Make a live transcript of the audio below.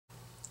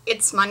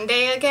It's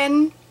Monday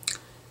again,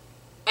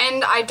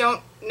 and I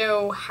don't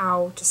know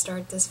how to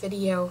start this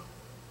video.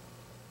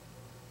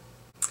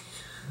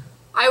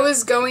 I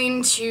was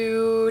going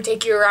to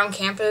take you around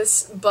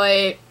campus,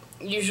 but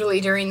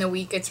usually during the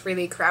week it's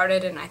really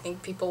crowded and I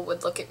think people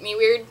would look at me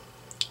weird.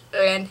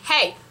 And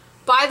hey,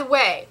 by the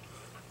way,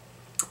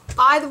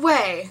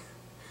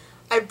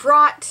 I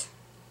brought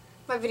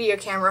my video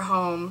camera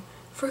home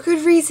for a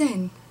good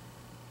reason.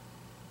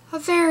 A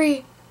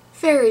very,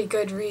 very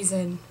good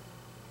reason.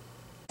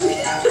 I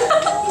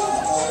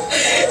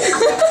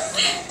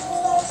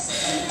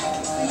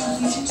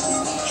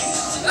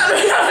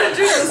don't know how to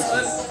do this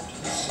one.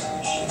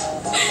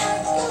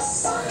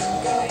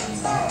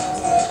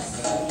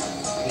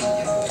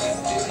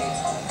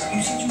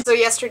 So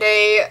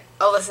yesterday,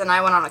 Alyssa and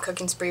I went on a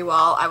cooking spree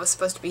while I was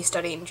supposed to be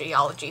studying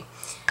geology.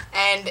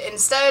 And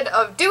instead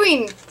of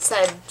doing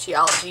said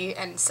geology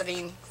and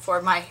studying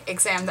for my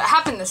exam that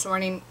happened this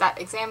morning, that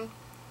exam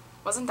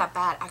wasn't that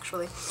bad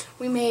actually.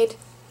 We made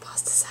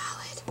pasta salad.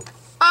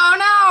 Oh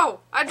no!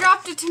 I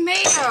dropped a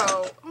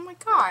tomato! Oh my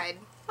god.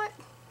 What?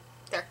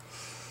 There.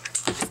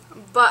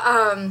 But,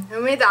 we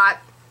made that.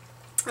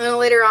 And then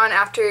later on,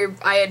 after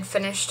I had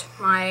finished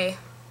my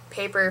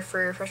paper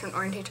for freshman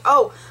orientation,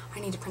 oh, I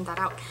need to print that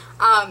out.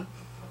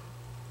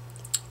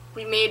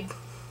 We made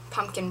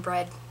pumpkin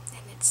bread,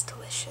 and it's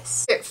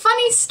delicious.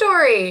 Funny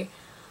story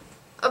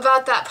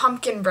about that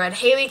pumpkin bread.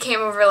 Haley came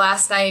over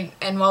last night,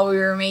 and while we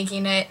were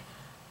making it,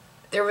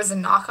 there was a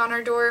knock on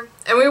our door,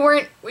 and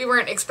we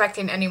weren't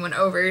expecting anyone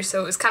over,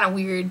 so it was kind of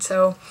weird.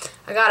 So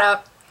I got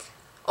up,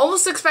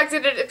 almost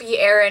expected it to be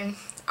Aaron,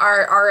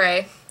 our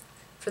RA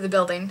for the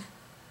building,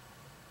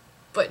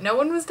 but no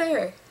one was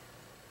there.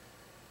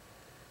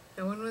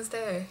 No one was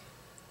there.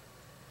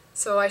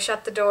 So I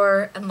shut the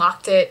door and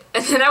locked it,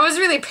 and then I was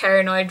really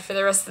paranoid for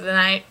the rest of the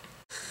night.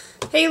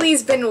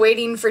 Haley's been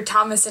waiting for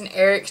Thomas and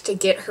Eric to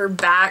get her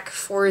back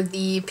for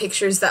the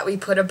pictures that we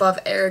put above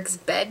Eric's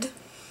bed.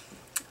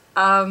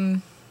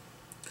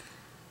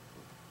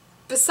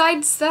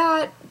 Besides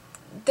that,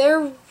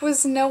 there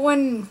was no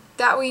one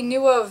that we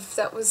knew of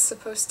that was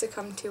supposed to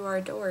come to our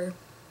door.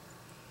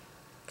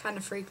 Kind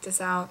of freaked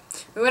us out.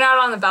 We went out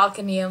on the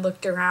balcony and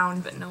looked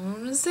around, but no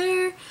one was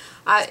there.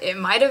 It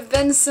might have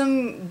been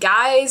some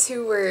guys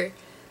who were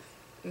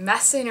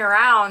messing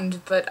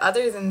around, but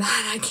other than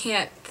that, I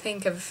can't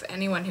think of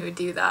anyone who would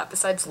do that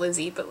besides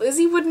Lizzie. But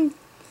Lizzie wouldn't.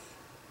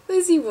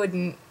 She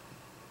wouldn't.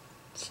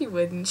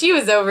 She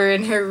was over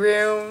in her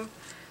room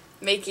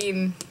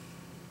making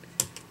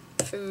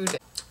food.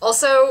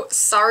 Also,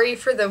 sorry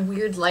for the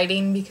weird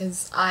lighting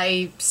because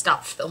I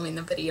stopped filming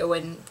the video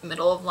in the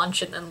middle of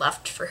lunch and then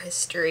left for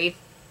history.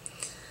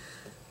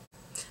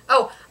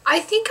 Oh, I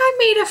think I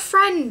made a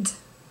friend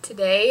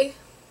today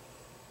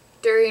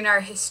during our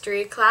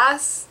history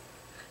class.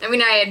 I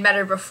mean, I had met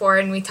her before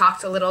and we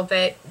talked a little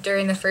bit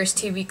during the first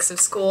 2 weeks of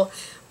school,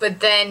 but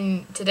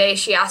then today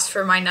she asked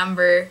for my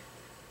number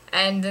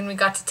and then we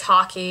got to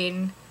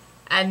talking,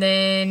 and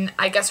then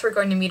I guess we're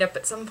going to meet up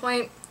at some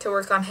point to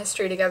work on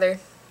history together.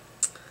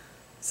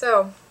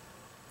 So,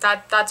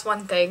 that's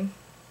one thing.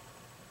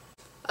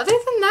 Other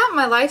than that,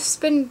 my life's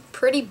been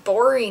pretty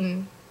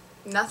boring.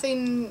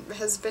 Nothing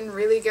has been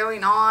really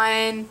going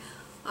on.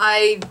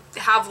 I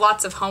have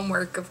lots of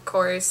homework, of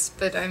course,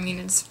 but I mean,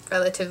 it's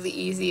relatively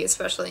easy,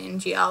 especially in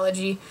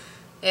geology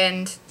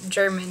and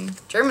German.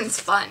 German's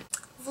fun.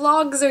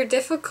 Vlogs are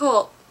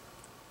difficult.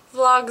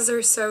 Vlogs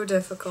are so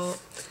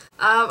difficult.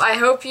 I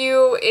hope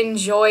you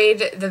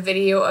enjoyed the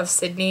video of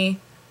Sydney.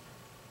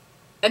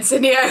 And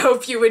Sydney, I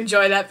hope you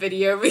enjoy that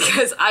video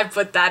because I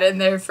put that in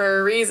there for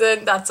a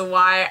reason. That's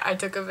why I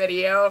took a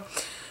video.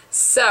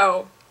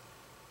 So,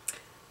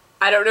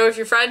 I don't know if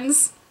your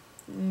friends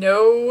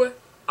know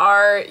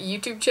our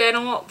YouTube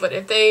channel, but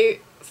if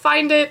they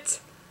find it,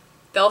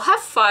 they'll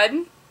have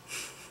fun.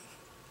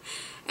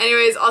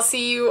 Anyways, I'll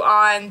see you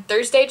on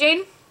Thursday,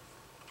 Jane.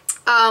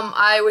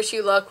 I wish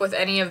you luck with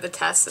any of the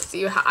tests that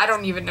you I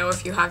don't even know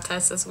if you have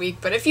tests this week,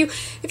 but if you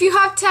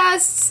have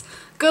tests,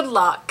 good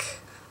luck.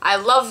 I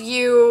love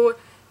you,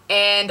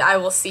 and I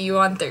will see you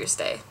on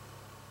Thursday.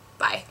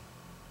 Bye.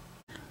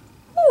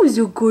 Who's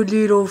a good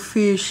little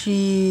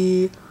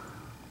fishy?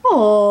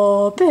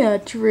 Oh,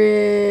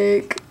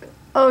 Patrick.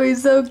 Oh,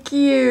 he's so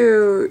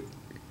cute.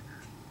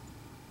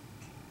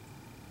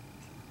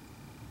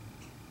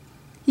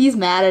 He's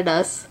mad at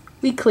us.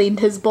 We cleaned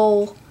his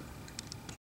bowl.